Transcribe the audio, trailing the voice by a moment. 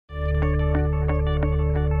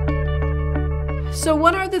So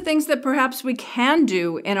what are the things that perhaps we can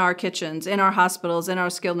do in our kitchens, in our hospitals, in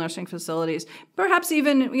our skilled nursing facilities, perhaps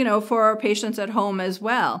even, for our patients at home as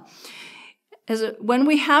well? When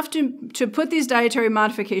we have to put these dietary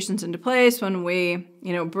modifications into place, when we,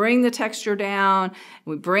 bring the texture down,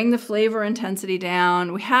 we bring the flavor intensity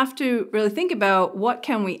down, we have to really think about what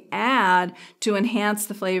can we add to enhance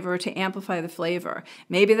the flavor, to amplify the flavor.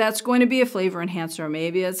 Maybe that's going to be a flavor enhancer.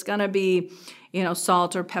 Maybe it's going to be,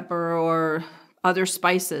 salt or pepper or other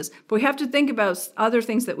spices. But we have to think about other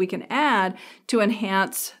things that we can add to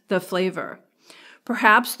enhance the flavor.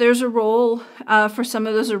 Perhaps there's a role for some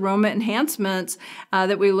of those aroma enhancements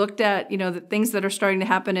that we looked at, the things that are starting to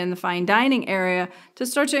happen in the fine dining area, to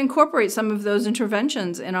start to incorporate some of those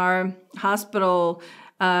interventions in our hospital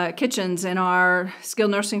kitchens, in our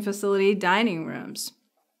skilled nursing facility dining rooms.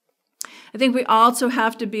 I think we also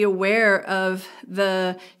have to be aware of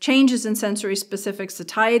the changes in sensory-specific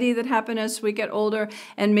satiety that happen as we get older,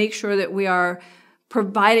 and make sure that we are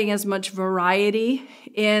providing as much variety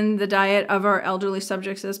in the diet of our elderly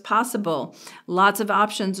subjects as possible. Lots of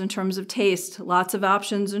options in terms of taste, lots of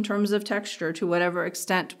options in terms of texture to whatever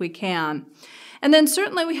extent we can. And then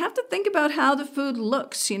certainly we have to think about how the food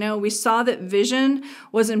looks. We saw that vision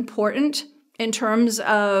was important in terms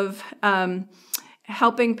of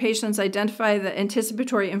helping patients identify the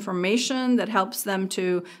anticipatory information that helps them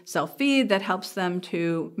to self-feed, that helps them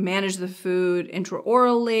to manage the food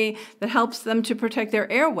intraorally, that helps them to protect their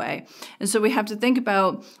airway. And so we have to think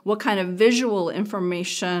about what kind of visual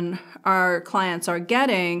information our clients are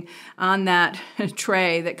getting on that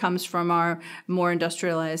tray that comes from our more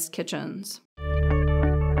industrialized kitchens.